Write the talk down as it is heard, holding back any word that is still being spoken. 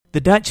The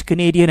Dutch,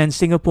 Canadian and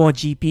Singapore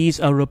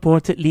GPs are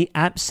reportedly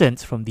absent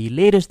from the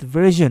latest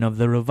version of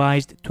the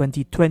revised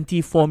 2020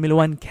 Formula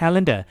One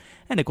calendar,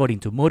 and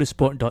according to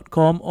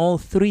motorsport.com, all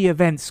three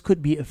events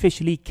could be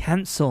officially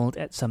cancelled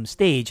at some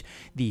stage.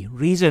 The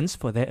reasons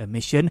for their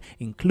omission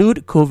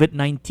include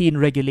COVID-19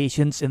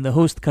 regulations in the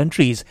host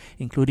countries,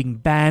 including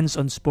bans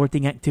on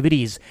sporting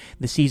activities.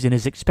 The season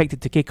is expected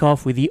to kick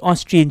off with the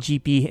Austrian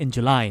GP in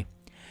July.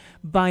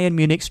 Bayern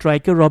Munich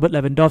striker Robert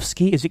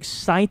Lewandowski is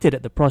excited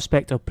at the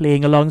prospect of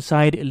playing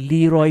alongside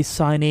Leroy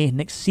Sané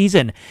next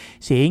season,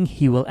 saying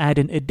he will add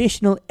an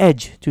additional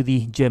edge to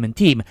the German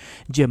team.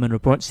 German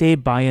reports say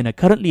Bayern are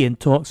currently in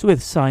talks with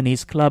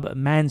Sané's club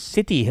Man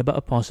City about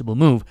a possible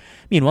move.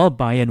 Meanwhile,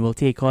 Bayern will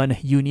take on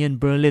Union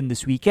Berlin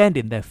this weekend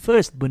in their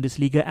first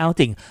Bundesliga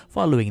outing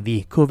following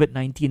the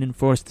COVID-19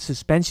 enforced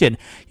suspension.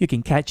 You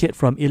can catch it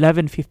from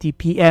 11:50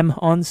 p.m.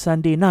 on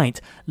Sunday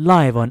night,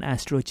 live on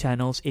Astro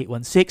channels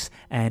 816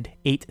 and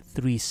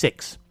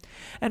 836.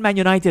 And Man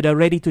United are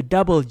ready to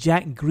double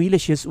Jack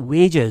Grealish's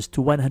wages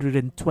to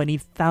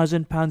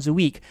 £120,000 a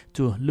week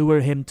to lure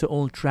him to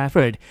Old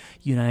Trafford.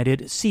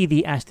 United see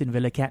the Aston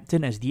Villa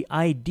captain as the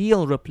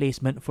ideal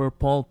replacement for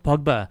Paul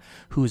Pogba,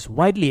 who's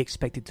widely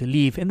expected to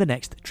leave in the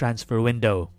next transfer window.